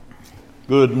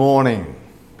Good morning.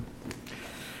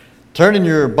 Turn in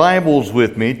your Bibles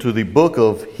with me to the book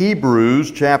of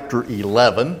Hebrews chapter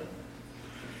 11.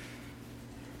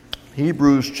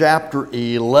 Hebrews chapter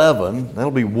 11, that'll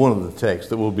be one of the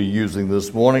texts that we'll be using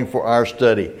this morning for our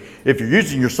study. If you're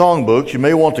using your songbooks, you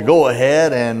may want to go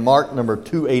ahead and mark number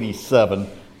 287.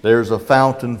 There's a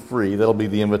fountain free. That'll be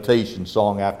the invitation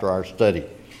song after our study.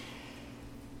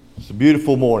 It's a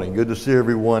beautiful morning. Good to see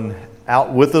everyone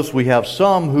out with us. We have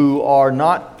some who are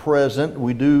not present.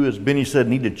 We do, as Benny said,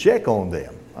 need to check on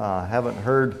them. Haven't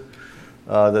heard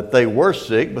that they were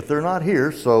sick, but they're not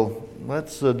here, so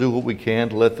let's do what we can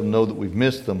to let them know that we've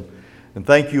missed them. And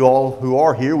thank you all who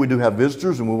are here. We do have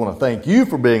visitors, and we want to thank you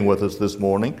for being with us this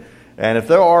morning. And if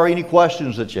there are any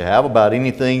questions that you have about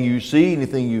anything you see,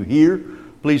 anything you hear,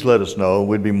 please let us know.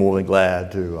 We'd be more than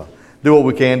glad to do what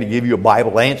we can to give you a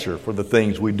Bible answer for the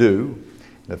things we do,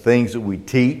 the things that we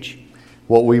teach,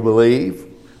 what we believe.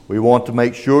 We want to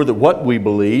make sure that what we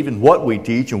believe and what we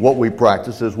teach and what we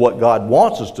practice is what God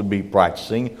wants us to be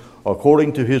practicing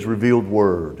according to His revealed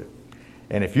Word.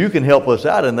 And if you can help us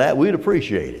out in that, we'd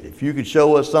appreciate it. If you could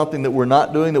show us something that we're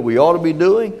not doing that we ought to be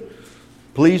doing,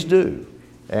 please do.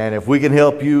 And if we can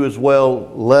help you as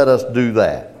well, let us do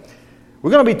that.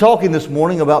 We're going to be talking this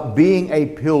morning about being a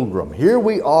pilgrim. Here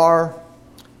we are,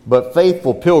 but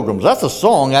faithful pilgrims. That's a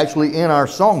song actually in our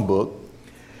songbook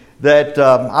that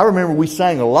I remember we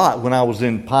sang a lot when I was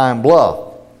in Pine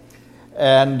Bluff.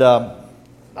 And I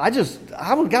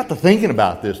got to thinking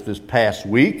about this past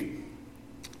week.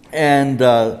 And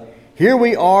here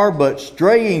we are, but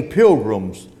straying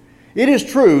pilgrims. It is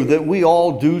true that we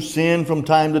all do sin from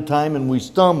time to time and we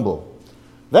stumble.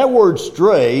 That word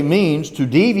stray means to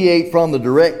deviate from the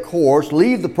direct course,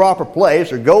 leave the proper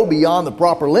place, or go beyond the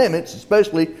proper limits,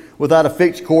 especially without a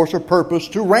fixed course or purpose,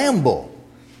 to ramble.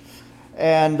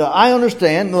 And I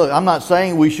understand, look, I'm not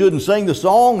saying we shouldn't sing the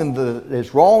song and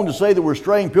it's wrong to say that we're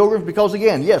straying pilgrims because,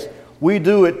 again, yes, we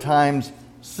do at times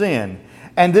sin.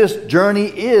 And this journey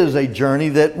is a journey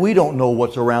that we don't know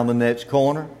what's around the next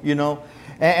corner, you know.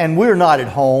 And we're not at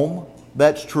home.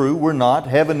 That's true. We're not.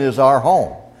 Heaven is our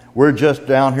home. We're just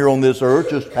down here on this earth,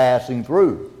 just passing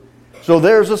through. So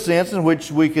there's a sense in which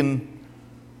we can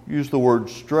use the word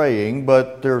straying,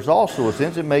 but there's also a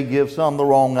sense it may give some the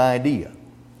wrong idea.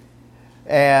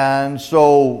 And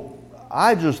so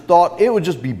I just thought it would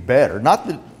just be better. Not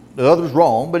that the other's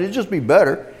wrong, but it'd just be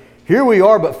better. Here we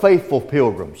are, but faithful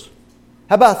pilgrims.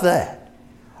 How about that?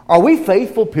 Are we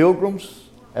faithful pilgrims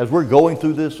as we're going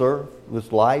through this earth,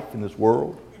 this life, in this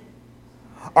world?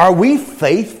 Are we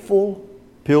faithful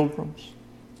pilgrims?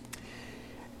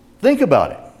 Think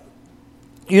about it.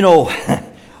 You know,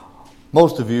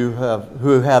 most of you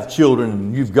who have children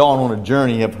and you've gone on a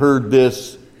journey have heard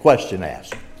this question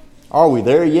asked. Are we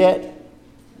there yet?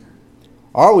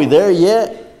 Are we there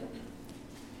yet?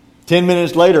 10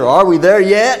 minutes later, are we there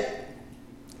yet?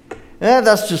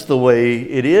 That's just the way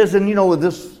it is. And you know,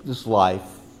 this life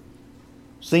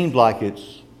seems like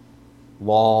it's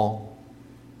long.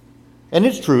 And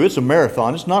it's true, it's a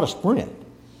marathon, it's not a sprint.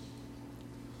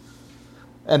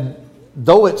 And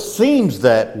though it seems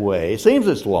that way, it seems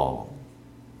it's long.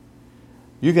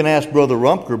 You can ask Brother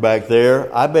Rumpker back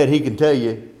there, I bet he can tell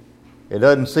you, it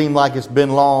doesn't seem like it's been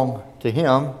long to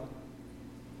him.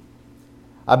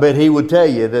 I bet he would tell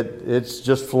you that it's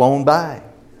just flown by.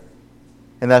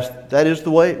 And that is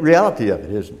the reality of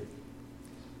it, isn't it?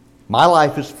 My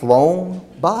life has flown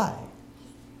by.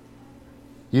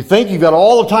 You think you've got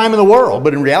all the time in the world,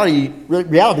 but in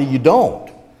reality you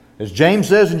don't. As James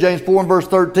says in James 4 and verse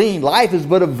 13, life is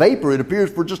but a vapor. It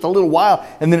appears for just a little while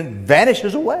and then it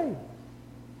vanishes away.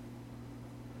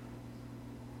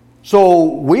 So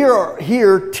we are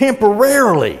here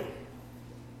temporarily.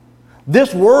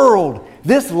 This world,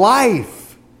 this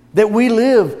life that we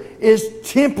live is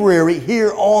temporary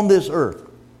here on this earth.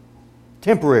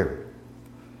 Temporary.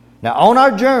 Now on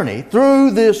our journey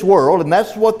through this world, and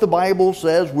that's what the Bible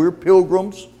says, we're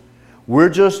pilgrims. We're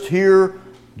just here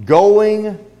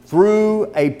going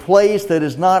through a place that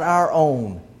is not our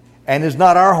own and is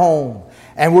not our home.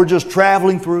 And we're just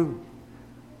traveling through.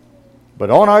 But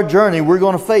on our journey, we're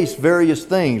going to face various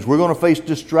things. We're going to face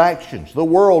distractions. The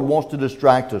world wants to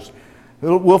distract us.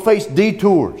 We'll face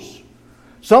detours.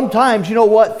 Sometimes, you know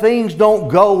what? Things don't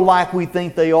go like we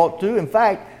think they ought to. In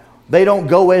fact, they don't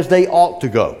go as they ought to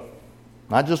go.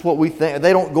 Not just what we think.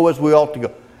 They don't go as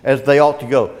they ought to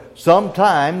go.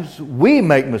 Sometimes we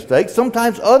make mistakes.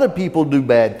 Sometimes other people do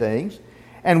bad things.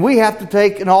 And we have to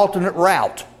take an alternate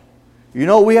route. You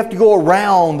know, we have to go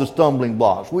around the stumbling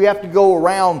blocks. We have to go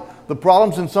around the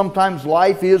problems, and sometimes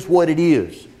life is what it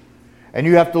is. And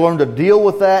you have to learn to deal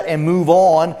with that and move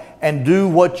on and do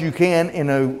what you can in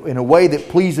a way that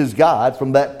pleases God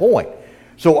from that point.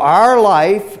 So our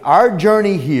life, our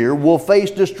journey here will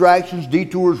face distractions,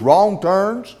 detours, wrong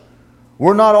turns.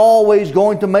 We're not always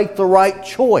going to make the right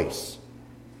choice.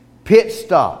 Pit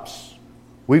stops.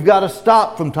 We've got to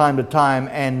stop from time to time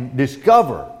and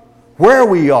discover where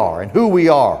we are and who we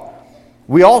are.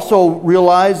 We also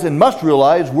realize and must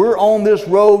realize we're on this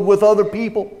road with other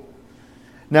people.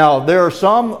 Now, there are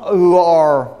some who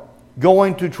are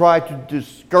going to try to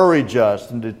discourage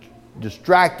us and to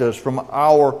distract us from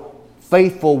our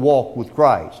faithful walk with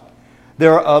Christ.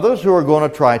 There are others who are going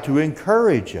to try to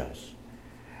encourage us.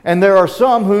 And there are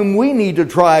some whom we need to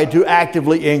try to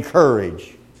actively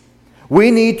encourage. We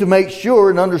need to make sure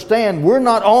and understand we're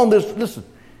not on this. Listen,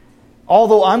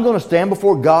 although I'm going to stand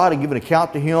before God and give an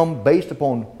account to Him based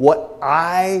upon what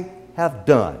I have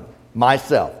done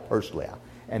myself personally.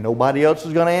 And nobody else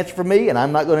is going to answer for me, and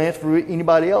I'm not going to answer for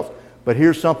anybody else. But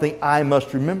here's something I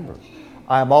must remember.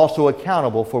 I am also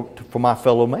accountable for my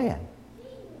fellow man.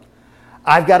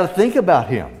 I've got to think about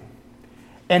him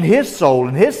and his soul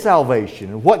and his salvation.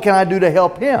 And what can I do to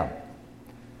help him?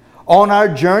 On our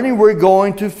journey, we're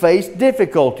going to face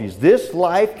difficulties. This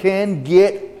life can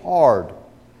get hard.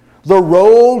 The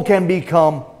road can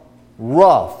become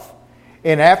rough.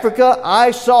 In Africa,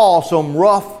 I saw some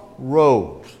rough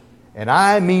roads. And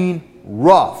I mean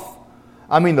rough.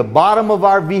 I mean the bottom of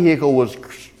our vehicle was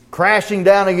crashing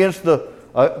down against the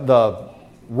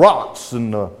rocks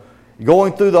and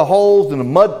going through the holes and the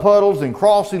mud puddles and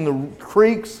crossing the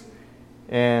creeks.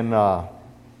 And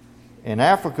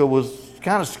Africa was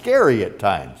kind of scary at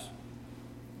times.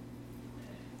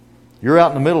 You're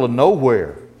out in the middle of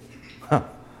nowhere.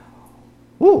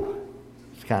 Whew,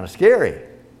 it's kind of scary.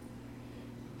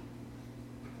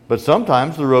 But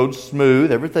sometimes the road's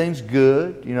smooth, everything's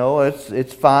good,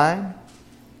 it's fine.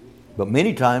 But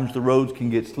many times the roads can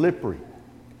get slippery,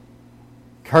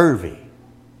 curvy,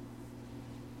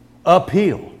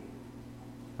 uphill.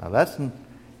 Now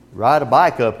ride a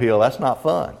bike uphill, that's not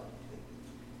fun.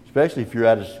 Especially if you're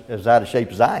as out of shape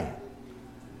as I am.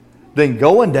 Then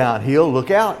going downhill,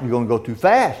 look out, you're going to go too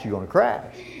fast, you're going to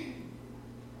crash.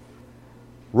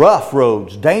 Rough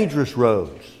roads, dangerous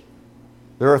roads.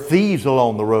 There are thieves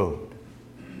along the road.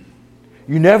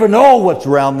 You never know what's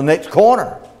around the next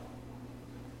corner.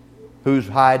 Who's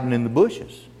hiding in the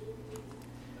bushes.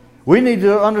 We need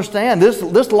to understand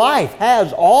this life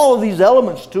has all of these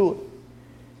elements to it.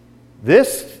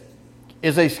 This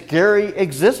is a scary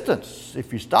existence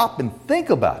if you stop and think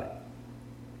about it.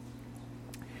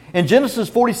 In Genesis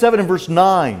 47 and verse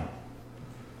 9,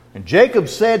 and Jacob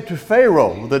said to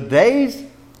Pharaoh, the days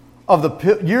of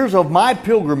the years of my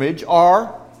pilgrimage are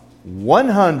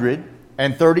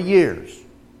 130 years.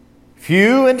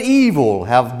 Few and evil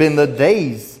have been the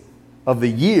days of the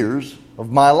years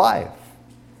of my life.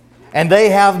 And they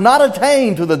have not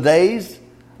attained to the days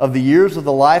of the years of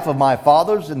the life of my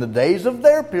fathers in the days of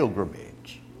their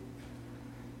pilgrimage.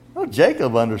 Well,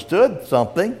 Jacob understood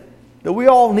something that we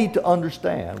all need to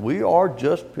understand. We are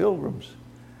just pilgrims.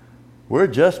 We're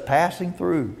just passing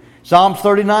through. Psalms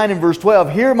 39 and verse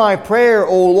 12, hear my prayer,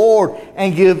 O Lord,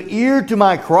 and give ear to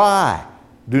my cry.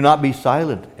 Do not be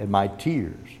silent at my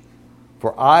tears,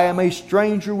 for I am a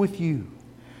stranger with you,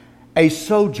 a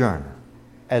sojourner,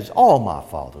 as all my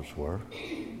fathers were.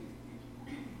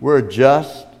 We're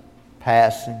just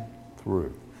passing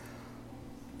through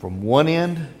from one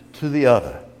end to the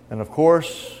other. And of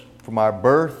course, from our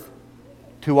birth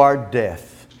to our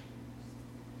death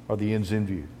are the ends in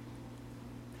view.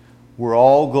 We're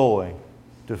all going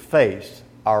to face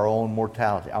our own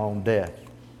mortality, our own death.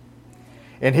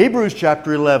 In Hebrews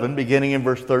chapter 11, beginning in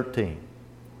verse 13,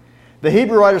 the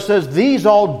Hebrew writer says, these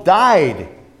all died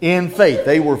in faith.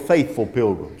 They were faithful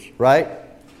pilgrims, right?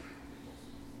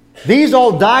 These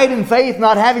all died in faith,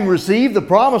 not having received the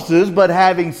promises, but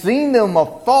having seen them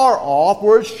afar off,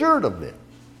 were assured of them,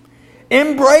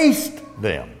 embraced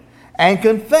them, and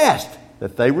confessed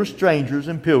that they were strangers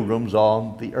and pilgrims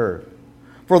on the earth.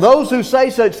 For those who say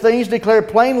such things declare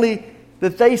plainly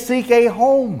that they seek a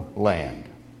homeland.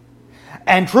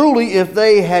 And truly, if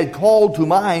they had called to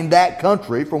mind that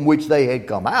country from which they had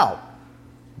come out,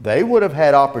 they would have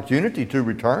had opportunity to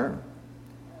return.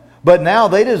 But now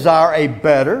they desire a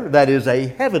better, that is, a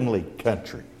heavenly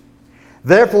country.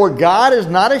 Therefore, God is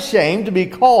not ashamed to be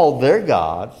called their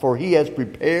God, for He has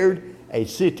prepared a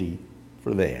city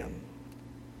for them.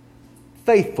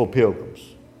 Faithful pilgrims.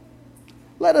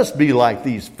 Let us be like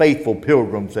these faithful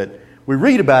pilgrims that we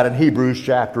read about in Hebrews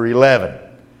chapter 11.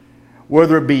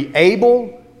 Whether it be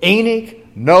Abel, Enoch,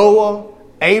 Noah,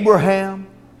 Abraham,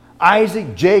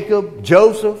 Isaac, Jacob,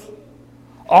 Joseph,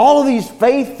 All of these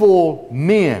faithful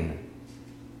men,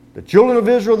 the children of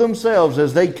Israel themselves,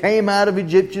 as they came out of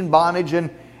Egyptian bondage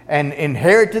and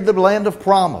inherited the land of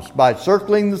promise by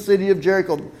circling the city of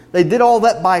Jericho, they did all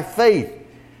that by faith.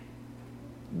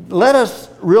 Let us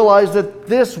realize that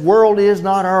this world is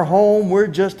not our home. We're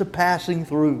just a passing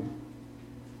through.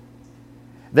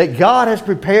 That God has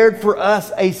prepared for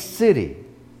us a city,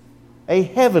 a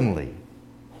heavenly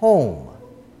home.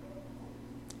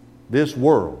 This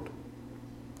world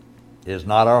is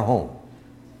not our home.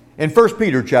 In 1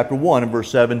 Peter chapter 1 and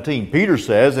verse 17, Peter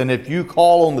says, "And if you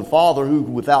call on the Father who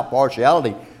without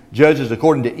partiality judges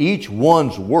according to each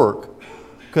one's work,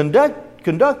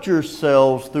 conduct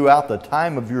yourselves throughout the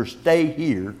time of your stay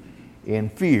here in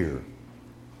fear."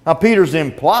 Now Peter's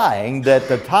implying that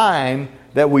the time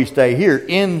that we stay here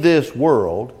in this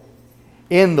world,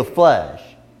 in the flesh,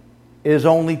 is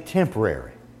only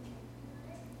temporary.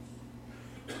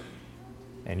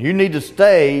 And you need to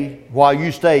stay, while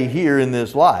you stay here in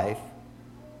this life,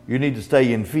 you need to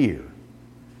stay in fear.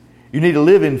 You need to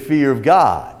live in fear of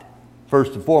God.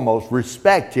 First and foremost,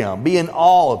 respect Him. Be in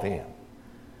awe of Him.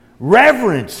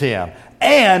 Reverence Him.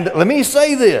 And let me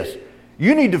say this.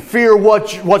 You need to fear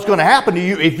what's going to happen to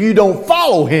you if you don't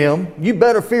follow Him. You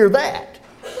better fear that.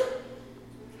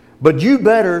 But you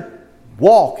better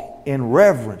walk in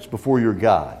reverence before your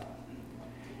God.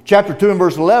 Chapter 2 and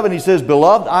verse 11, he says,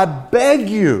 "Beloved, I beg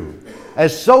you,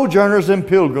 as sojourners and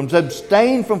pilgrims,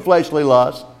 abstain from fleshly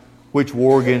lusts, which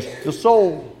war against the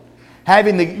soul,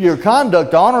 having your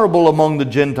conduct honorable among the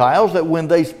Gentiles, that when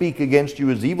they speak against you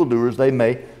as evildoers, they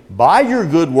may, by your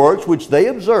good works which they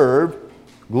observe,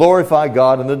 glorify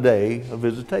God in the day of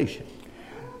visitation."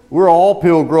 We're all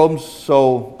pilgrims,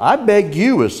 so I beg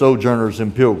you, as sojourners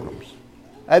and pilgrims,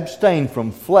 abstain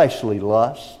from fleshly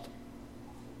lust.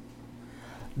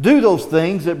 Do those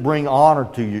things that bring honor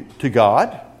to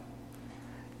God,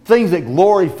 things that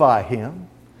glorify Him.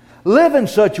 Live in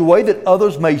such a way that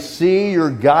others may see your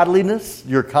godliness,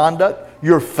 your conduct,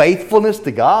 your faithfulness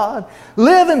to God.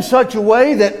 Live in such a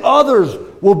way that others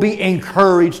will be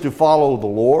encouraged to follow the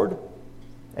Lord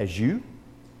as you.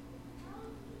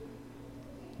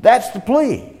 That's the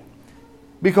plea,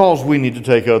 because we need to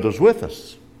take others with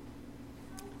us.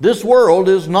 This world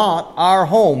is not our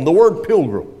home. The word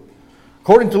pilgrim,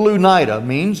 according to Lunita,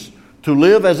 means to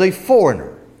live as a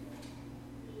foreigner.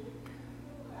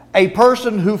 A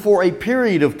person who for a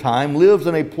period of time lives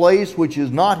in a place which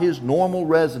is not his normal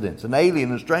residence, an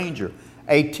alien, a stranger,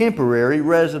 a temporary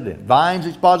resident. Vine's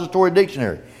Expository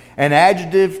Dictionary, an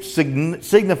adjective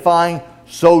signifying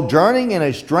sojourning in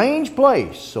a strange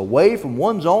place away from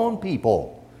one's own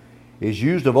people, is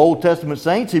used of Old Testament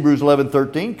saints, Hebrews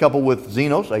 11:13, coupled with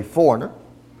Xenos, a foreigner.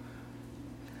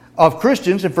 Of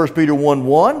Christians in 1 Peter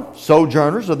 1:1,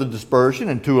 sojourners of the dispersion,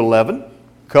 in 2:11,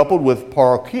 coupled with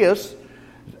parochias,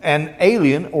 an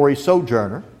alien or a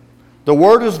sojourner. The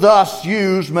word is thus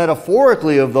used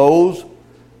metaphorically of those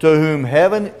to whom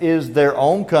heaven is their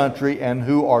own country and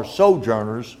who are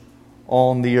sojourners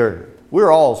on the earth.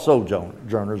 We're all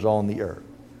sojourners on the earth.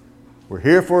 We're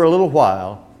here for a little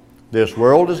while. This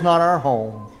world is not our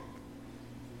home.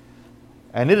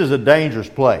 And it is a dangerous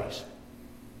place.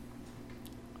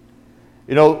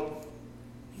 You know,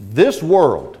 this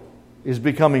world is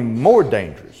becoming more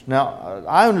dangerous. Now,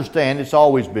 I understand it's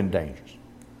always been dangerous.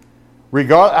 I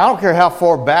don't care how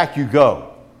far back you go.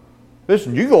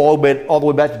 Listen, you go all the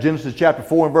way back to Genesis chapter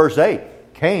 4 and verse 8.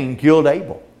 Cain killed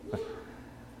Abel.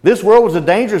 This world was a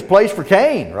dangerous place for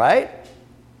Cain, right?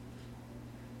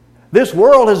 This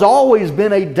world has always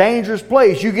been a dangerous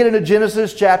place. You get into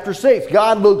Genesis chapter 6.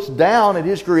 God looks down at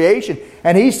His creation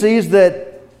and He sees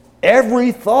that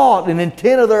every thought and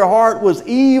intent of their heart was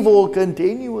evil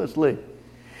continuously.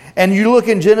 And you look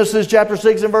in Genesis chapter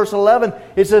 6 and verse 11,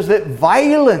 it says that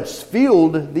violence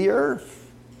filled the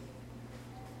earth.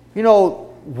 You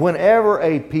know, whenever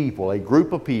a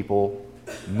group of people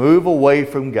move away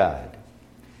from God,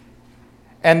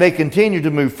 and they continue to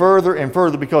move further and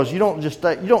further, because you don't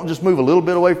just move a little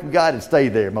bit away from God and stay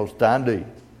there most of the time, do you?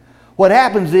 What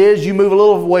happens is you move a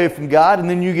little away from God, and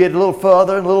then you get a little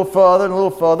further and a little further and a little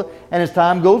further, and as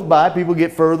time goes by, people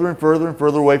get further and further and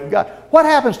further away from God. What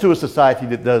happens to a society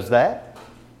that does that?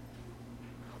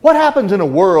 What happens in a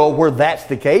world where that's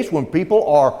the case, when people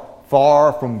are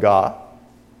far from God?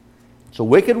 It's a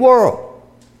wicked world.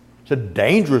 It's a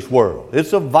dangerous world.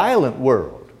 It's a violent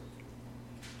world.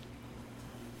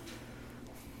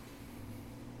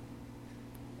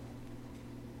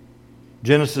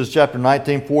 Genesis chapter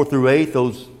 19, 4 through 8,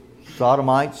 those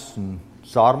Sodomites and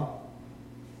Sodom.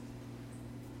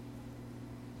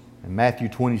 And Matthew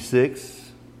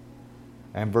 26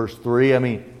 and verse 3. I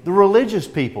mean, the religious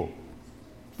people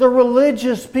The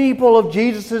religious people of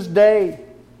Jesus' day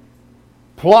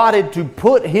plotted to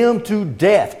put Him to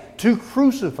death, to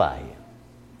crucify Him.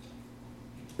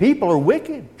 People are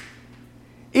wicked.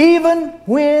 Even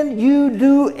when you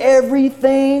do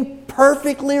everything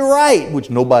perfectly right, which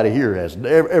nobody here has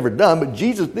ever done, but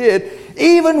Jesus did,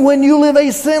 even when you live a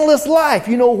sinless life,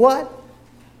 you know what?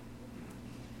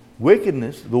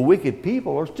 Wickedness, the wicked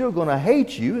people are still going to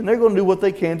hate you, and they're going to do what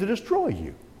they can to destroy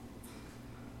you.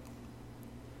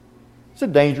 It's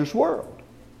a dangerous world.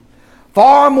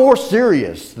 Far more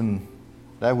serious than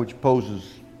that which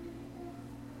poses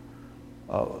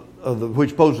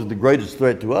the greatest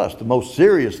threat to us. The most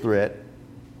serious threat,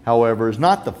 however, is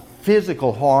not the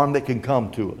physical harm that can come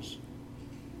to us.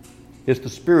 It's the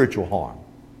spiritual harm.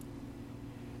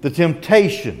 The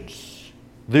temptations,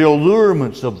 the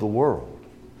allurements of the world.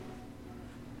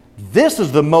 This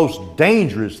is the most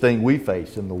dangerous thing we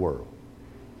face in the world.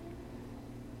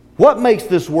 What makes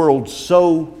this world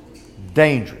so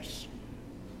dangerous?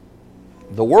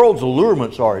 The world's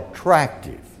allurements are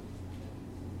attractive.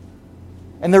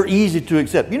 And they're easy to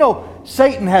accept. You know,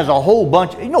 Satan has a whole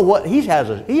bunch. You know what? He has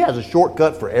a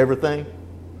shortcut for everything.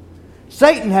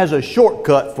 Satan has a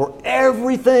shortcut for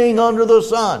everything under the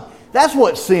sun. That's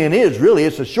what sin is, really.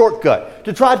 It's a shortcut.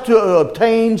 To try to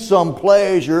obtain some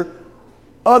pleasure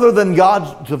other than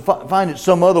God's, to find it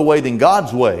some other way than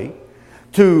God's way.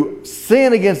 To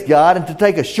sin against God and to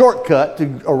take a shortcut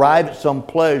to arrive at some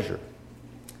pleasure.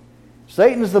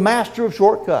 Satan is the master of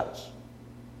shortcuts.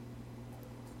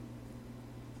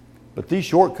 But these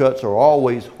shortcuts are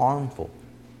always harmful.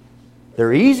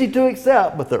 They're easy to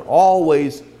accept, but they're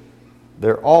always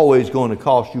going to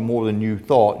cost you more than you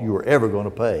thought you were ever going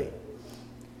to pay.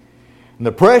 And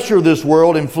the pressure of this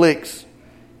world inflicts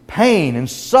pain and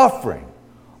suffering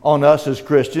on us as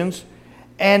Christians,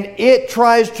 and it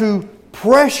tries to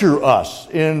pressure us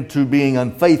into being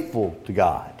unfaithful to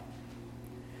God.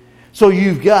 So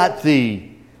you've got the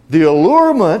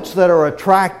allurements that are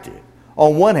attractive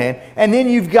on one hand, and then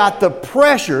you've got the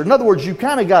pressure. In other words, you've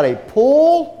kind of got a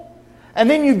pull, and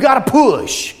then you've got a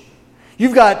push.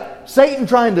 You've got Satan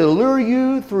trying to lure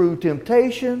you through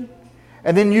temptation,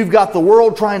 and then you've got the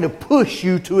world trying to push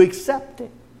you to accept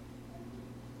it.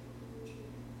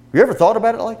 You ever thought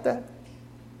about it like that?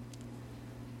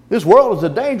 This world is a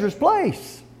dangerous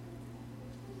place.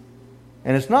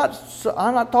 And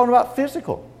I'm not talking about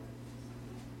physical.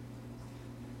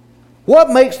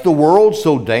 What makes the world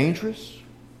so dangerous?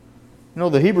 You know,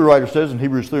 the Hebrew writer says in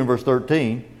Hebrews 3 and verse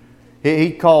 13,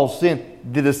 he calls sin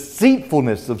the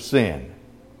deceitfulness of sin.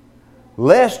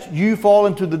 Lest you fall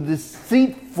into the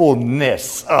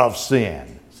deceitfulness of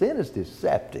sin. Sin is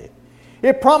deceptive.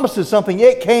 It promises something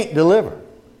it can't deliver.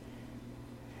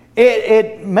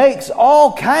 It makes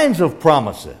all kinds of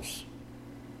promises.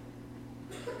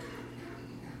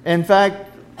 In fact,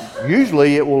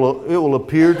 usually it will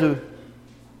appear to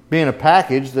be in a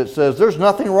package that says there's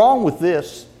nothing wrong with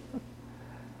this.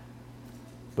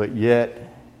 But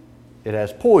yet it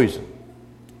has poison.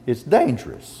 It's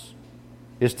dangerous.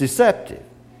 It's deceptive.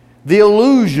 The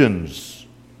illusions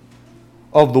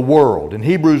of the world. In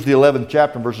Hebrews the 11th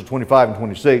chapter, verses 25 and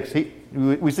 26,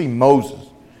 we see Moses.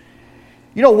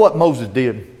 You know what Moses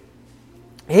did?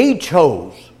 He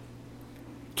chose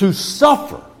to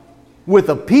suffer with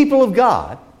the people of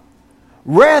God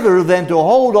rather than to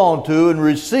hold on to and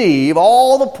receive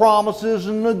all the promises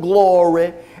and the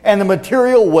glory and the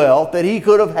material wealth that he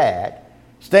could have had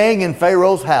staying in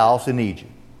Pharaoh's house in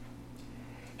Egypt.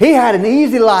 He had an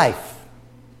easy life.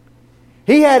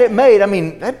 He had it made. I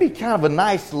mean, that'd be kind of a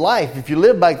nice life if you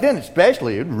lived back then,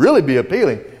 especially. It'd really be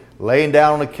appealing. Laying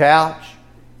down on the couch,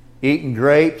 eating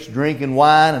grapes, drinking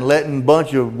wine, and letting a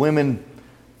bunch of women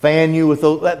fan you with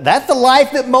those. That's the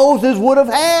life that Moses would have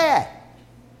had.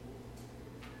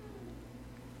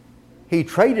 He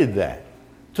traded that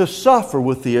to suffer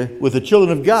with the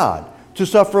children of God, to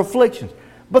suffer afflictions.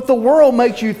 But the world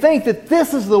makes you think that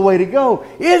this is the way to go.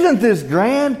 Isn't this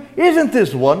grand? Isn't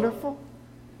this wonderful?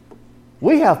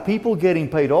 We have people getting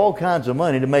paid all kinds of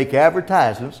money to make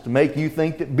advertisements to make you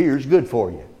think that beer's good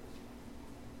for you.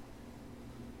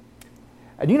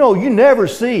 And you know, you never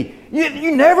see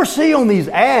on these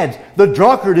ads the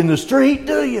drunkard in the street,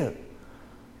 do you?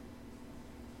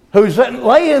 Who's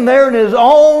laying there in his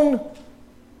own,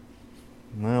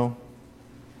 well,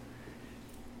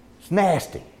 it's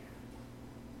nasty.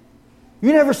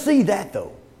 You never see that,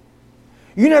 though.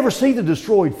 You never see the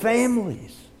destroyed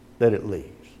families that it leaves.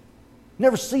 You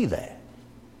never see that.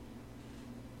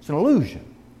 It's an illusion.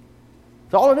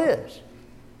 That's all it is.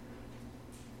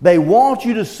 They want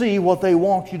you to see what they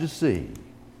want you to see.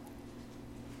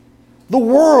 The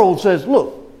world says,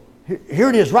 look, here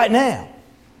it is right now.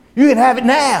 You can have it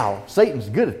now. Satan's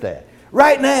good at that.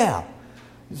 Right now.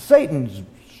 Satan's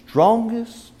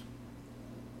strongest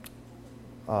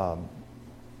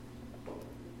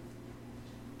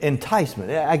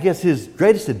enticement, I guess his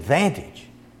greatest advantage,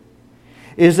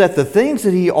 is that the things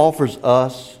that he offers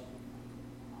us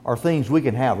are things we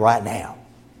can have right now.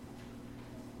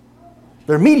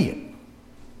 They're immediate.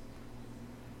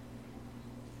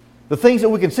 The things that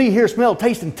we can see, hear, smell,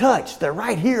 taste, and touch, they're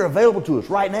right here available to us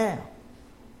right now.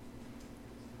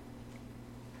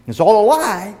 It's all a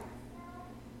lie.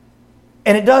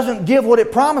 And it doesn't give what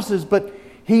it promises, but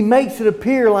he makes it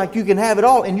appear like you can have it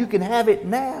all, and you can have it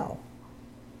now.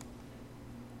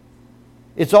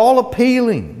 It's all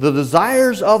appealing. The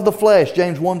desires of the flesh,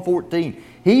 James 1:14.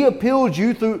 He appeals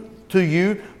to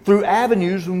you through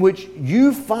avenues in which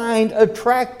you find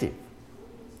attractive.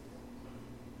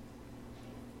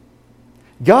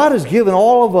 God has given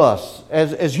all of us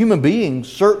as human beings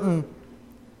certain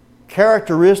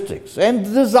characteristics and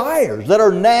desires that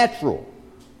are natural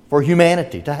for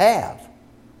humanity to have.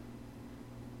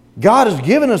 God has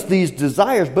given us these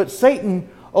desires, but Satan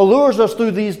allures us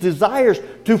through these desires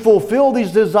to fulfill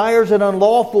these desires in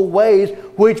unlawful ways,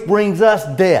 which brings us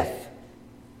death.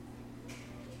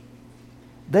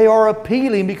 They are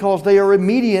appealing because they are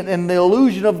immediate and the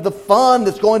illusion of the fun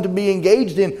that's going to be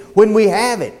engaged in when we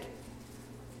have it.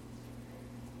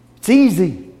 It's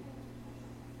easy.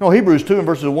 Hebrews 2 and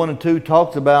verses 1 and 2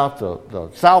 talks about the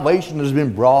salvation that has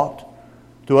been brought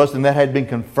to us, and that had been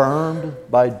confirmed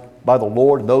by the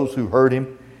Lord and those who heard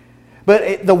Him.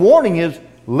 But the warning is,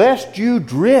 lest you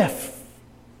drift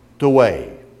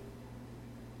away.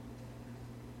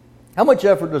 How much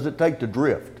effort does it take to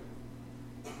drift?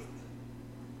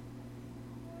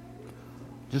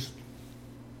 Just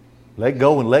let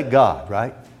go and let God,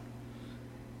 right?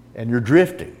 And you're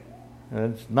drifting.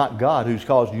 And it's not God who's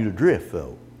causing you to drift,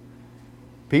 though.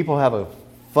 People have a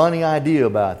funny idea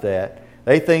about that.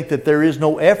 They think that there is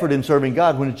no effort in serving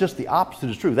God when it's just the opposite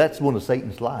is true. That's one of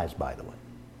Satan's lies, by the way.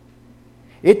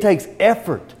 It takes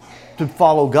effort to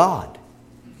follow God.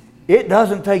 It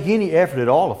doesn't take any effort at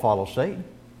all to follow Satan.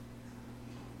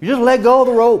 You just let go of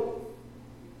the rope.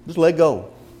 Just let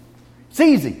go. It's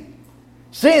easy.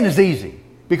 Sin is easy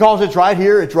because it's right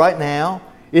here, it's right now.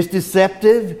 It's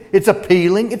deceptive, it's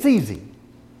appealing, it's easy.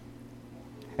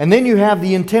 And then you have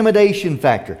the intimidation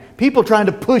factor. People trying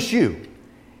to push you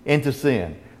into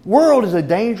sin. The world is a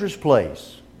dangerous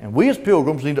place, and we as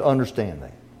pilgrims need to understand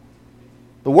that.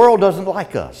 The world doesn't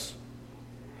like us.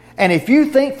 And if you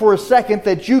think for a second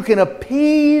that you can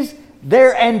appease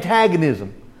their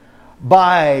antagonism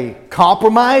by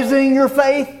compromising your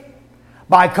faith,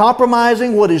 by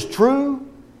compromising what is true,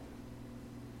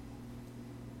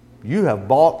 you have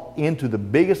bought into the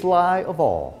biggest lie of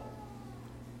all.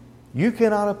 You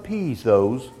cannot appease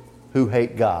those who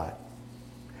hate God.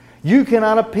 You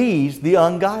cannot appease the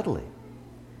ungodly.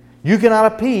 You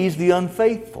cannot appease the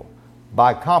unfaithful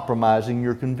by compromising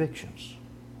your convictions.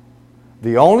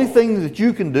 The only thing that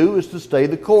you can do is to stay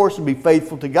the course and be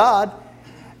faithful to God.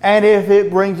 And if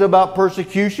it brings about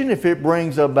persecution, if it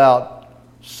brings about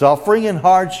suffering and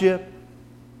hardship,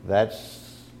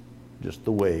 that's just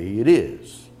the way it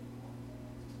is.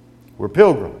 We're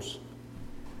pilgrims.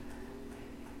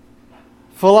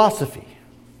 Philosophy.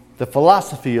 The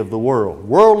philosophy of the world.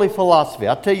 Worldly philosophy.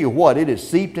 I tell you what, it is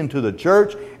seeped into the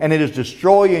church, and it is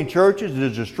destroying churches, it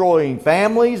is destroying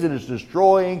families, it is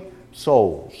destroying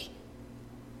souls.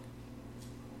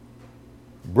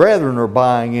 Brethren are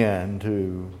buying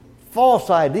into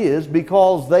false ideas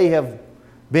because they have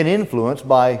been influenced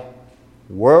by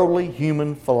worldly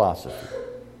human philosophy.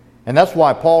 And that's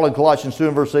why Paul in Colossians 2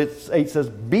 and verse 8 says,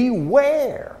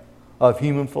 beware of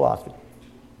human philosophy.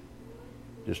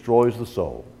 Destroys the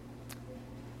soul.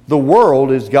 The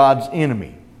world is God's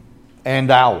enemy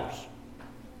and ours.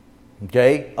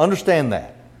 Okay? Understand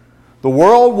that. The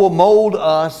world will mold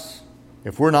us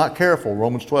if we're not careful.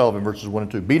 Romans 12 and verses 1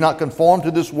 and 2. Be not conformed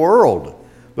to this world,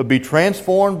 but be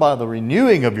transformed by the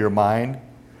renewing of your mind,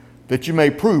 that you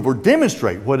may prove or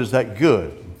demonstrate what is that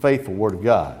good and faithful Word of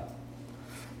God.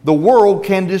 The world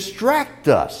can distract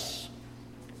us.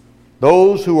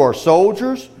 Those who are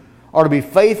soldiers are to be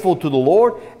faithful to the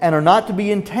Lord and are not to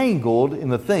be entangled in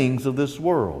the things of this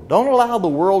world. Don't allow the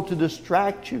world to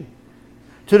distract you.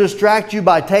 To distract you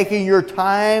by taking your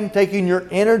time, taking your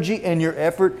energy and your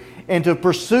effort into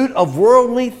pursuit of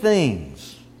worldly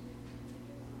things.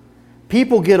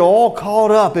 People get all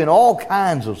caught up in all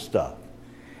kinds of stuff.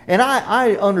 And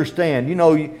I understand,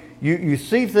 you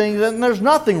see things, and there's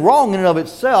nothing wrong in and of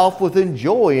itself with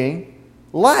enjoying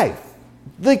life.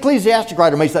 The Ecclesiastic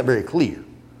writer makes that very clear.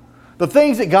 The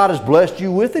things that God has blessed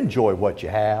you with, enjoy what you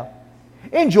have.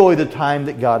 Enjoy the time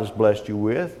that God has blessed you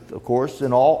with, of course,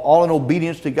 and all in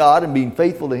obedience to God and being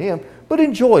faithful to Him. But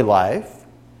enjoy life.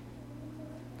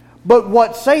 But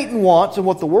what Satan wants and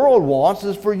what the world wants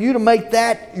is for you to make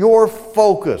that your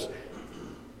focus.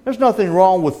 There's nothing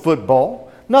wrong with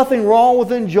football. Nothing wrong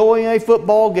with enjoying a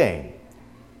football game.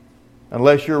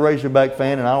 Unless you're a Razorback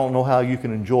fan, and I don't know how you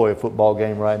can enjoy a football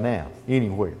game right now,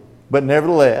 anywhere. But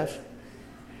nevertheless,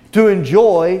 to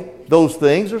enjoy those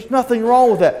things, there's nothing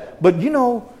wrong with that. But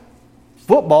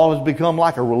football has become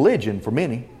like a religion for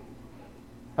many.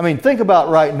 I mean, think about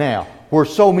right now, where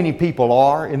so many people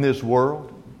are in this world.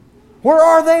 Where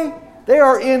are they? They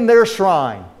are in their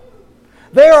shrine.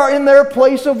 They are in their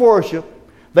place of worship.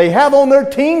 They have on their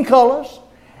team colors,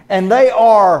 and they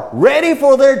are ready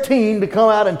for their team to come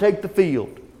out and take the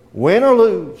field, win or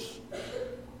lose.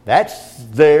 That's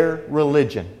their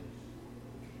religion.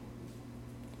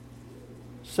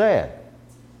 Sad.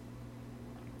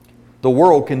 The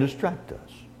world can distract us.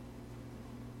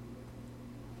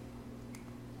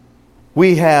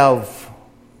 We have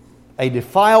a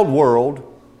defiled world.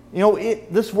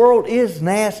 This world is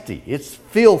nasty. It's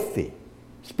filthy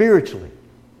spiritually.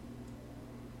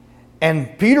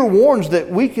 And Peter warns that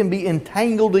we can be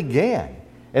entangled again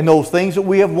in those things that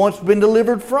we have once been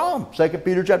delivered from. 2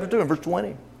 Peter chapter 2 and verse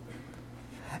 20.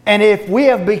 And if we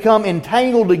have become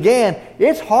entangled again,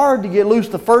 it's hard to get loose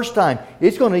the first time.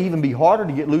 It's going to even be harder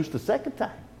to get loose the second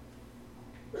time.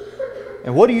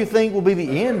 And what do you think will be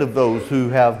the end of those who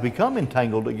have become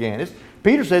entangled again?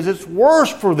 Peter says it's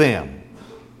worse for them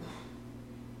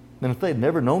than if they had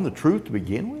never known the truth to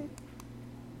begin with.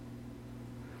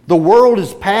 The world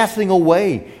is passing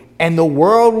away, and the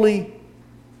worldly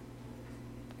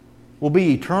will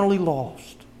be eternally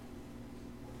lost.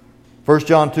 1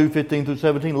 John 2, 15 through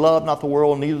 17, love not the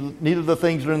world, neither the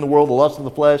things that are in the world, the lust of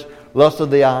the flesh, lust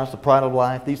of the eyes, the pride of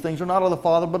life. These things are not of the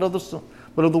Father, but of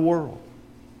the world.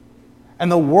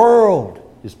 And the world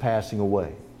is passing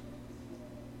away,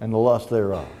 and the lust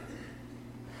thereof.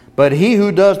 But he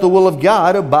who does the will of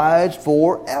God abides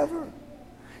forever.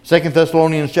 2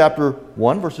 Thessalonians chapter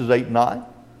 1, verses 8 and 9.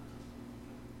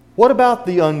 What about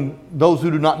those who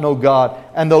do not know God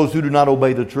and those who do not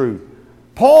obey the truth?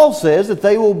 Paul says that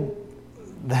they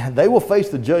will face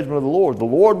the judgment of the Lord. The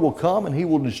Lord will come and He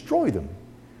will destroy them.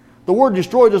 The word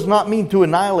destroy does not mean to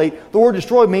annihilate. The word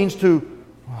destroy means to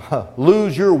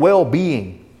lose your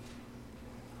well-being.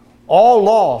 All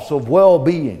loss of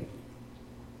well-being.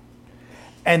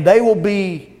 And they will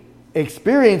be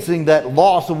experiencing that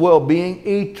loss of well-being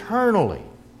eternally.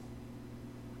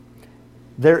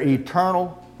 Their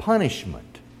eternal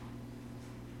punishment.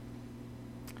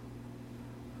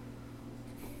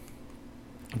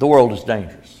 The world is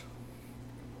dangerous.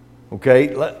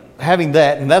 Okay? Having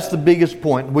that, and that's the biggest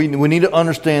point. We need to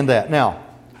understand that. Now,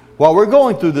 while we're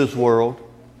going through this world,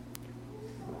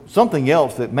 something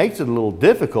else that makes it a little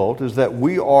difficult is that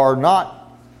we are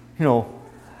not,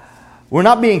 we're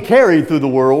not being carried through the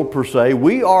world per se.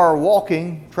 We are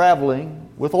traveling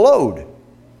with a load.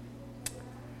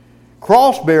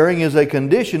 Cross-bearing is a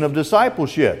condition of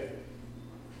discipleship.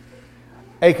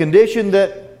 A condition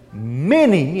that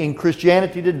many in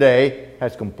Christianity today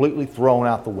has completely thrown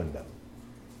out the window.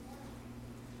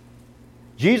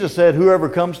 Jesus said, whoever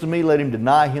comes to me, let him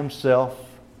deny himself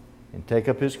and take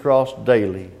up his cross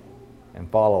daily and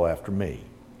follow after me.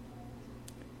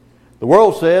 The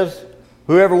world says,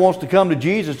 whoever wants to come to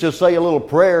Jesus, just say a little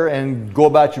prayer and go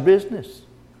about your business.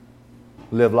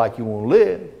 Live like you want to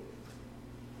live.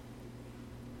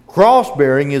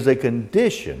 Cross-bearing is a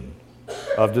condition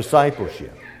of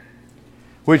discipleship,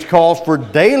 which calls for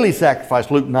daily sacrifice.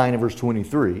 Luke 9 and verse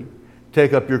 23.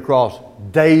 Take up your cross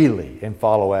daily and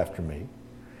follow after me.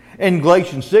 In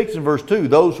Galatians 6 and verse 2,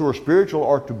 those who are spiritual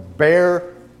are to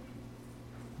bear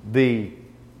the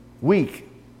weak,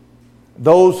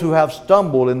 those who have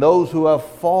stumbled and those who have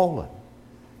fallen.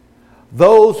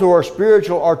 Those who are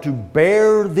spiritual are to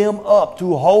bear them up,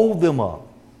 to hold them up.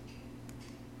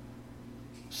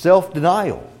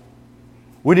 Self-denial.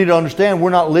 We need to understand we're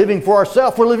not living for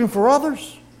ourselves, we're living for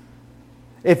others.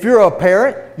 If you're a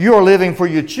parent, you're living for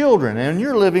your children and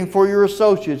you're living for your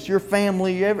associates, your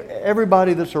family,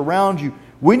 everybody that's around you.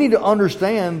 We need to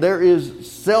understand there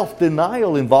is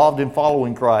self-denial involved in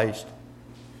following Christ.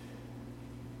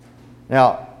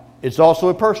 Now, it's also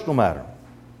a personal matter.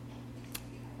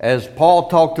 As Paul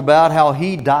talked about how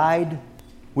he died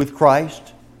with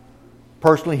Christ,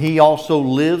 personally he also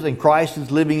lives and Christ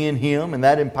is living in him, and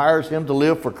that empowers him to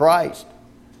live for Christ.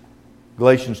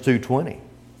 Galatians 2:20.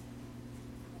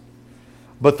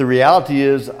 But the reality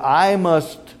is I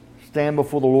must stand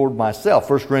before the Lord myself.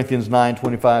 1 Corinthians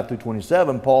 9:25 through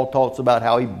 27, Paul talks about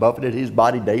how he buffeted his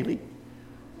body daily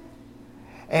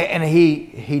And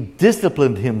he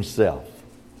disciplined himself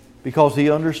because he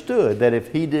understood that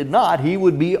if he did not, he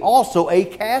would be also a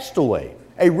castaway,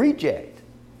 a reject,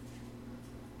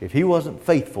 if he wasn't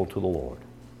faithful to the Lord.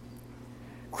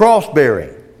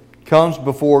 Cross-bearing comes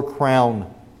before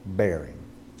crown-bearing.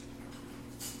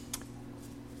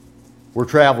 We're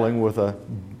traveling with a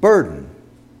burden,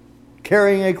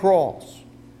 carrying a cross.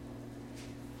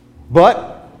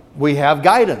 But we have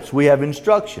guidance, we have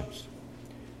instructions.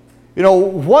 You know,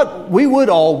 we would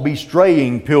all be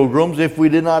straying pilgrims if we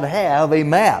did not have a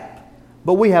map.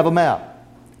 But we have a map.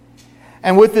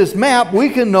 And with this map, we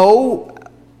can know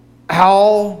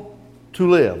how to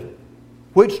live,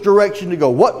 which direction to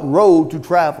go, what road to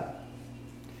travel.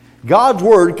 God's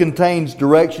Word contains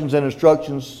directions and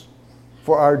instructions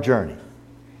for our journey.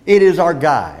 It is our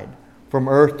guide from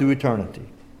earth to eternity.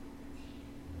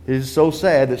 It is so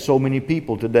sad that so many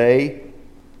people today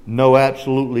know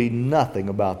absolutely nothing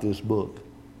about this book.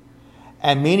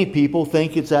 And many people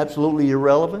think it's absolutely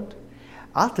irrelevant.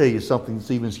 I'll tell you something that's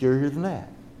even scarier than that.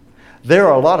 There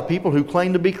are a lot of people who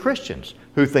claim to be Christians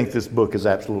who think this book is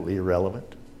absolutely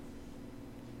irrelevant.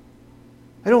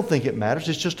 I don't think it matters.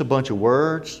 It's just a bunch of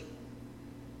words.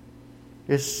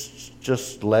 It's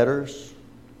just letters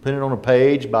printed on a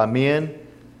page by men.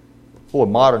 Boy,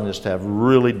 modernists have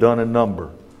really done a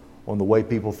number on the way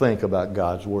people think about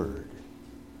God's Word.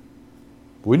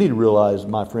 We need to realize,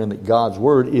 my friend, that God's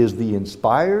Word is the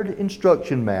inspired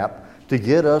instruction map to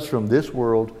get us from this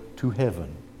world to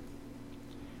heaven.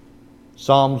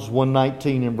 Psalms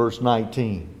 119 and verse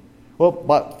 19.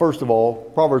 Well, first of all,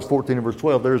 Proverbs 14 and verse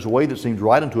 12, there is a way that seems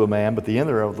right unto a man, but the end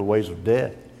thereof are the ways of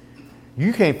death.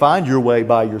 You can't find your way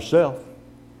by yourself.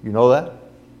 You know that?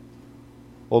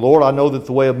 Well, Lord, I know that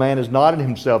the way of man is not in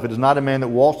himself. It is not a man that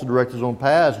walks to direct his own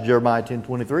paths, Jeremiah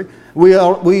 10:23.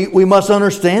 We must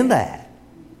understand that.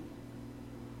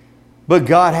 But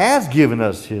God has given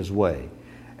us His way.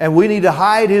 And we need to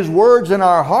hide His words in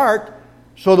our heart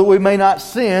so that we may not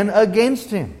sin against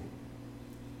Him.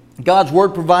 God's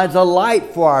Word provides a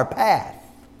light for our path.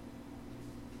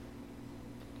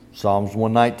 Psalms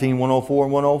 119, 104,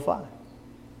 and 105.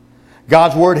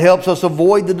 God's Word helps us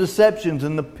avoid the deceptions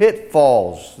and the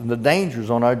pitfalls and the dangers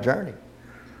on our journey.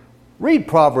 Read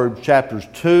Proverbs chapters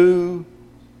 2,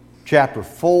 chapter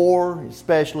 4,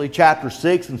 especially chapter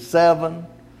 6 and 7.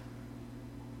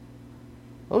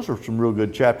 Those are some real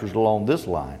good chapters along this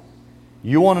line.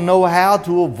 You want to know how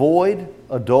to avoid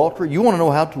adultery? You want to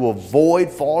know how to avoid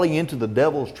falling into the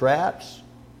devil's traps?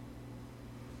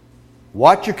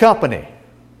 Watch your company.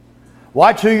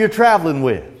 Watch who you're traveling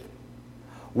with.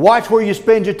 Watch where you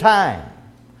spend your time.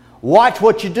 Watch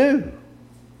what you do.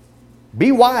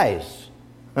 Be wise,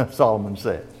 Solomon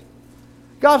says.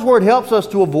 God's Word helps us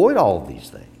to avoid all of these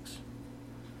things.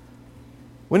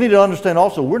 We need to understand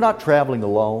also, we're not traveling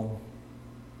alone.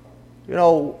 You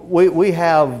know, we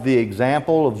have the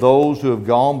example of those who have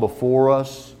gone before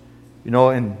us. You know,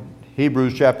 in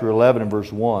Hebrews chapter 11 and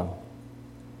verse 1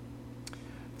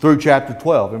 through chapter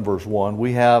 12 and verse 1,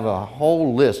 we have a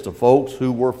whole list of folks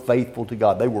who were faithful to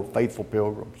God. They were faithful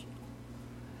pilgrims.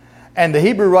 And the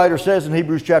Hebrew writer says in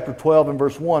Hebrews chapter 12 and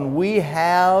verse 1, we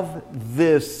have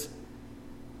this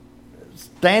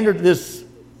standard, this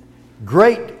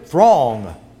great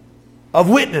throng of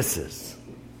witnesses.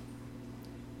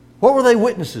 What were they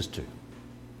witnesses to?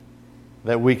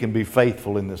 That we can be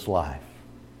faithful in this life.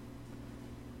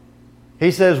 He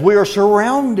says we are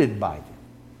surrounded by them.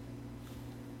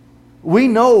 We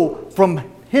know from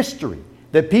history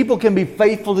that people can be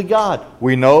faithful to God.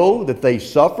 We know that they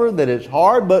suffer, that it's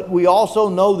hard, but we also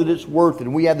know that it's worth it.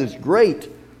 And we have this great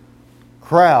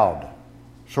crowd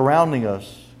surrounding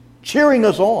us, cheering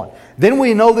us on. Then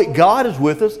we know that God is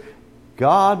with us.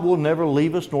 God will never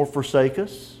leave us nor forsake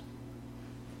us.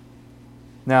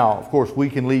 Now, of course, we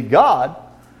can leave God.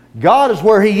 God is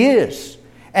where He is.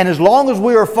 And as long as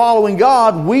we are following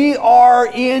God, we are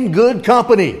in good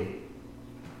company.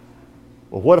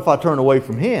 Well, what if I turn away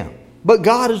from Him? But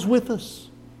God is with us.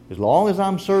 As long as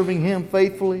I'm serving Him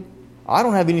faithfully, I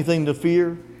don't have anything to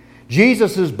fear.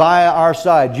 Jesus is by our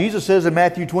side. Jesus says in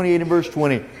Matthew 28 and verse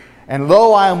 20, and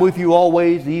lo, I am with you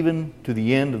always, even to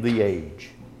the end of the age.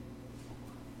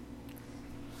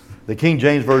 The King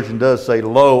James Version does say,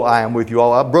 lo, I am with you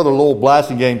all. Brother Lowell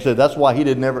Blassingame said that's why he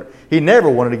never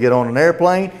wanted to get on an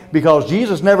airplane, because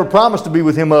Jesus never promised to be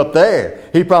with him up there.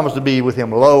 He promised to be with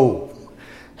him low.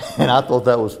 And I thought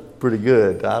that was pretty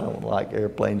good. I don't like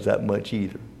airplanes that much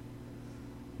either.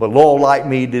 But Lowell, like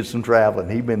me, did some traveling.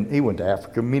 He went to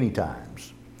Africa many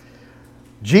times.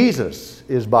 Jesus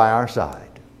is by our side.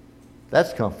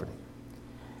 That's comforting.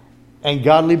 And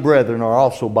godly brethren are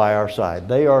also by our side.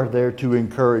 They are there to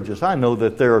encourage us. I know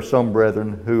that there are some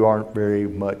brethren who aren't very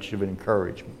much of an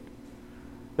encouragement.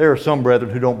 There are some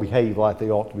brethren who don't behave like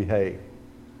they ought to behave.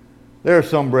 There are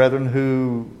some brethren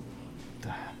who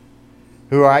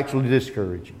are actually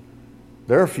discouraging.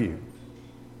 There are a few.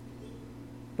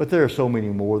 But there are so many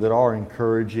more that are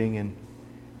encouraging. And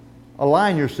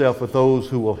align yourself with those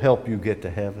who will help you get to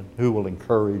heaven, who will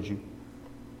encourage you.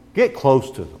 Get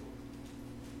close to them.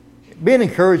 Be an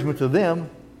encouragement to them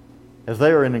as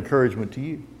they are an encouragement to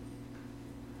you.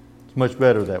 It's much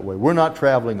better that way. We're not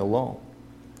traveling alone.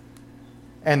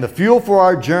 And the fuel for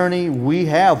our journey, we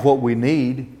have what we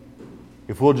need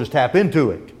if we'll just tap into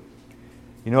it.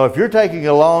 You know, if you're taking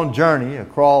a long journey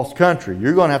across country,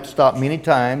 you're going to have to stop many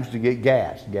times to get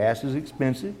gas. Gas is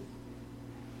expensive.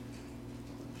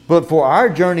 But for our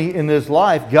journey in this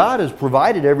life, God has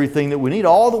provided everything that we need.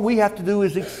 All that we have to do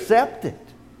is accept it.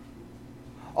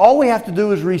 All we have to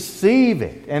do is receive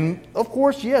it. And of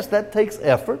course, yes, that takes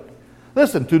effort.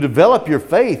 Listen, to develop your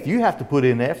faith, you have to put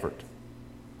in effort.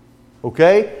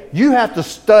 Okay? You have to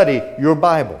study your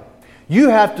Bible. You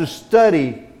have to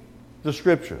study the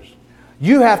Scriptures.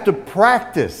 You have to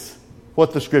practice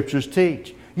what the Scriptures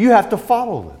teach. You have to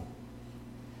follow them.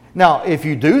 Now, if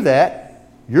you do that,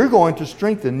 you're going to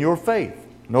strengthen your faith.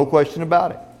 No question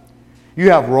about it.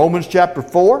 You have Romans chapter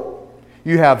 4.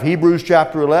 You have Hebrews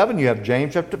chapter 11. You have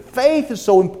James chapter... Faith is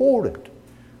so important.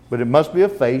 But it must be a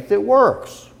faith that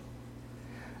works.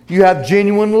 You have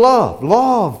genuine love.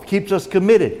 Love keeps us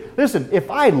committed. Listen,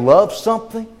 if I love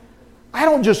something, I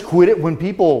don't just quit it when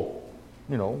people,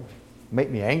 make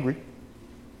me angry.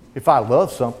 If I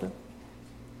love something.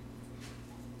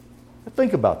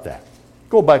 Think about that.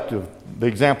 Go back to the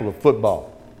example of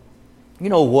football. You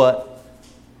know what?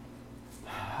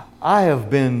 I have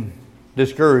been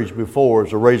discouraged before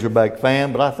as a Razorback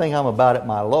fan, but I think I'm about at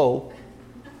my low.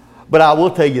 But I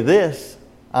will tell you this,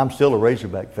 I'm still a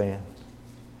Razorback fan.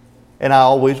 And I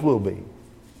always will be.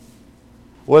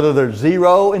 Whether they're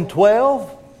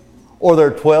 0-12 or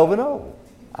they're 12-0,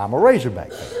 I'm a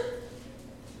Razorback fan.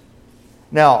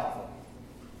 Now,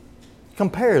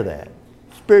 compare that.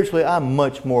 Spiritually, I'm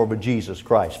much more of a Jesus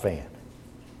Christ fan.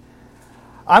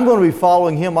 I'm going to be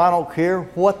following Him. I don't care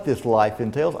what this life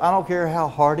entails. I don't care how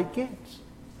hard it gets.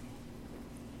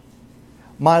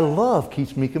 My love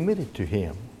keeps me committed to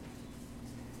Him.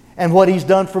 And what He's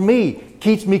done for me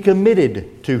keeps me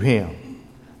committed to Him.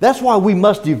 That's why we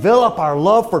must develop our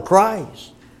love for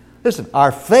Christ. Listen,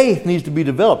 our faith needs to be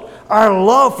developed. Our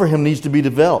love for Him needs to be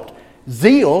developed.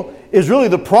 Zeal is really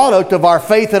the product of our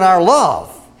faith and our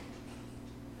love.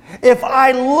 If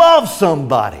I love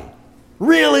somebody,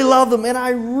 really love them, and I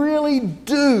really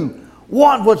do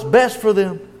want what's best for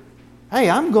them, hey,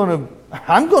 I'm going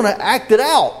to act it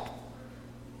out.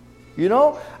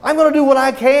 I'm going to do what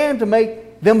I can to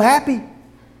make them happy.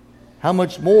 How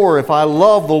much more if I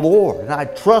love the Lord and I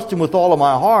trust Him with all of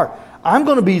my heart, I'm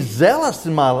going to be zealous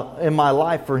in my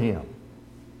life for Him.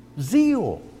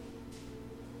 Zeal.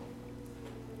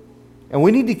 And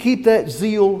we need to keep that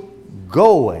zeal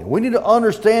going. We need to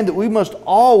understand that we must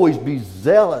always be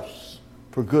zealous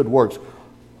for good works.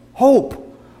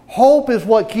 Hope. Hope is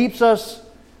what keeps us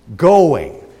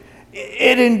going.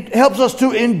 It helps us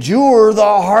to endure the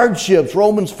hardships.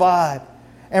 Romans 5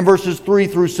 and verses 3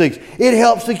 through 6. It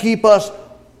helps to keep us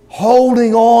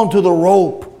holding on to the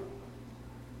rope.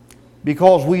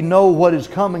 Because we know what is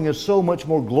coming is so much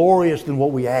more glorious than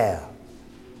what we have.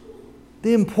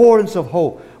 The importance of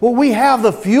hope. Well, we have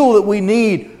the fuel that we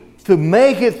need to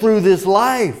make it through this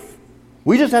life.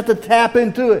 We just have to tap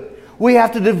into it. We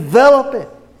have to develop it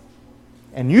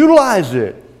and utilize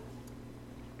it.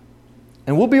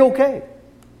 And we'll be okay.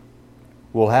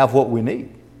 We'll have what we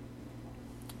need.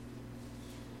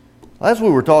 As we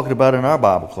were talking about in our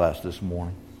Bible class this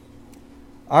morning,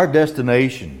 our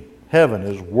destination, heaven,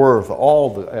 is worth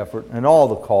all the effort and all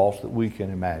the cost that we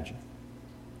can imagine.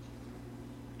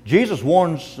 Jesus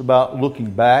warns about looking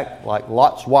back like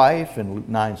Lot's wife in Luke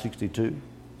 9:62.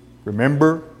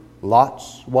 Remember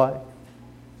Lot's wife?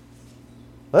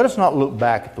 Let us not look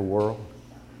back at the world.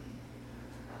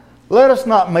 Let us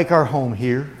not make our home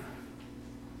here.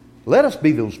 Let us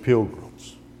be those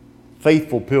pilgrims,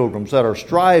 faithful pilgrims that are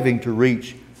striving to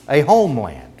reach a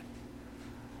homeland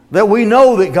that we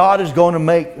know that God is going to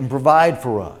make and provide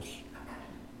for us.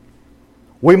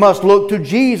 We must look to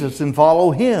Jesus and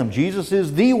follow Him. Jesus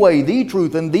is the way, the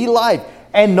truth, and the life.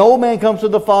 And no man comes to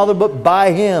the Father but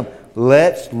by Him.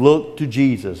 Let's look to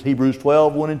Jesus. Hebrews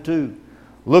 12, 1 and 2.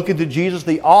 Look into Jesus,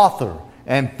 the author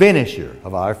and finisher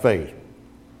of our faith.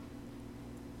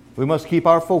 We must keep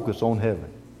our focus on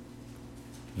heaven.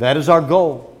 That is our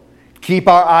goal. keep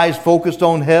our eyes focused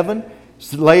on heaven,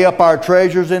 lay up our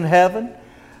treasures in heaven,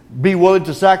 be willing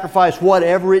to sacrifice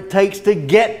whatever it takes to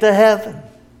get to heaven.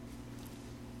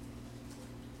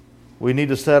 We need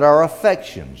to set our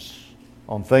affections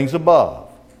on things above,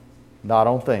 not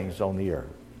on things on the earth.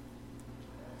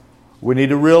 We need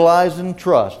to realize and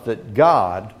trust that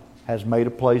God has made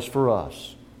a place for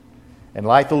us. And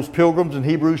like those pilgrims in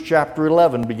Hebrews chapter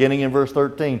 11, beginning in verse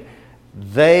 13,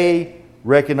 they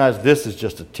recognize this is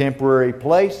just a temporary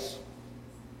place.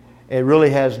 It really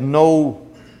has no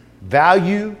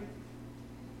value.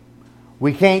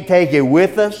 We can't take it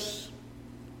with us.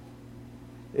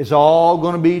 It's all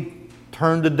going to be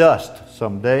turned to dust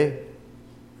someday.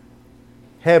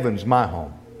 Heaven's my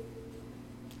home.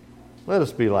 Let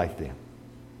us be like them.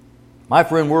 My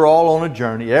friend, we're all on a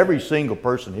journey. Every single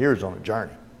person here is on a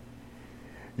journey.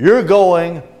 You're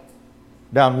going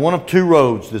down one of two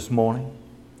roads this morning.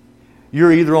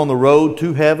 You're either on the road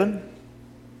to heaven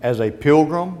as a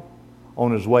pilgrim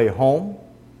on his way home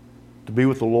to be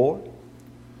with the Lord,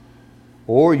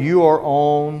 or you are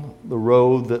on the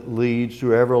road that leads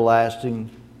to everlasting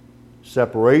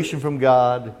separation from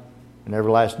God and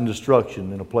everlasting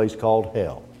destruction in a place called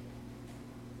hell.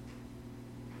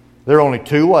 There are only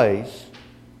two ways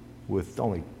with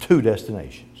only two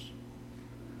destinations.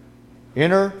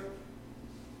 Enter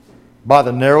by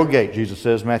the narrow gate, Jesus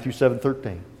says, Matthew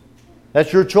 7:13.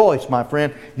 That's your choice, my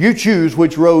friend. You choose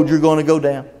which road you're going to go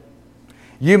down.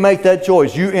 You make that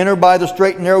choice. You enter by the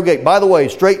straight and narrow gate. By the way,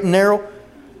 straight and narrow,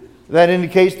 that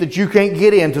indicates that you can't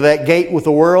get into that gate with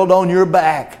the world on your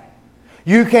back.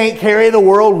 You can't carry the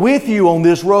world with you on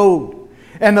this road.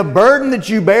 And the burden that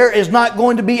you bear is not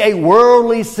going to be a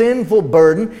worldly, sinful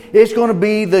burden. It's going to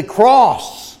be the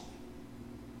cross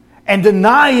and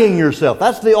denying yourself.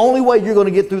 That's the only way you're going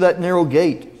to get through that narrow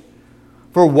gate.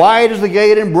 For wide is the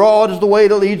gate and broad is the way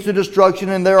that leads to destruction,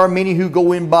 and there are many who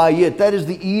go in by it. That is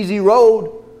the easy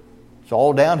road. It's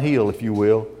all downhill, if you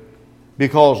will,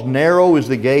 because narrow is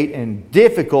the gate and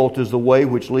difficult is the way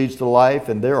which leads to life,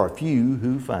 and there are few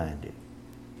who find it.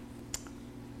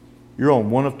 You're on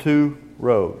one of two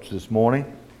roads this morning.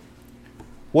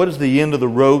 What is the end of the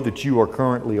road that you are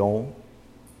currently on?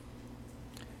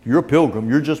 You're a pilgrim.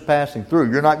 You're just passing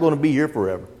through. You're not going to be here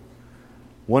forever.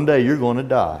 One day you're going to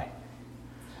die.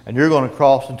 And you're going to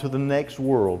cross into the next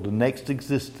world, the next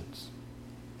existence.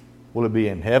 Will it be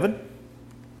in heaven?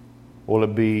 Or will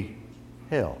it be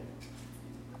hell?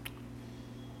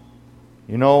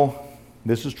 You know,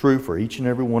 this is true for each and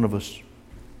every one of us.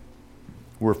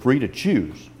 We're free to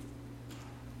choose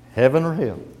heaven or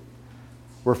hell.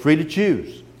 We're free to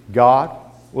choose God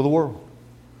or the world.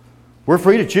 We're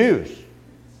free to choose.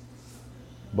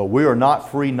 But we are not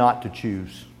free not to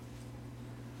choose.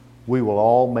 We will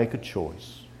all make a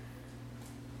choice.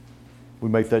 We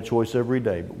make that choice every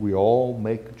day, but we all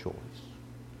make a choice.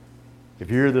 If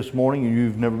you're here this morning and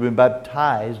you've never been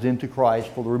baptized into Christ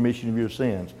for the remission of your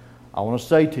sins, I want to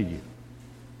say to you,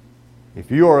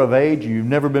 if you are of age and you've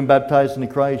never been baptized into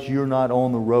Christ, you're not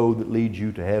on the road that leads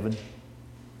you to heaven.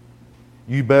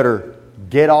 You better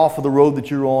get off of the road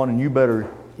that you're on and you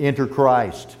better enter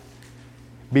Christ.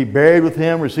 Be buried with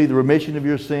Him, receive the remission of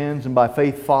your sins, and by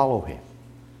faith follow Him.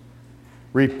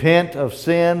 Repent of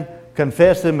sin,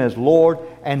 confess Him as Lord,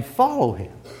 and follow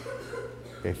Him.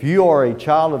 If you are a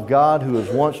child of God who has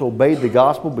once obeyed the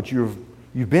gospel, but you've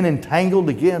been entangled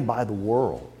again by the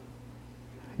world,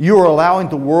 you are allowing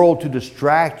the world to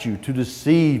distract you, to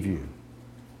deceive you.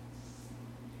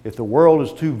 If the world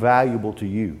is too valuable to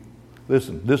you,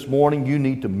 listen, this morning you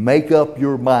need to make up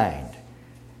your mind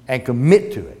and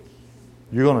commit to it.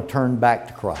 You're going to turn back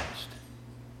to Christ.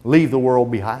 Leave the world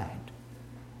behind.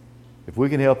 If we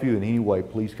can help you in any way,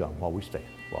 please come while we stand,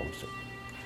 while we sing.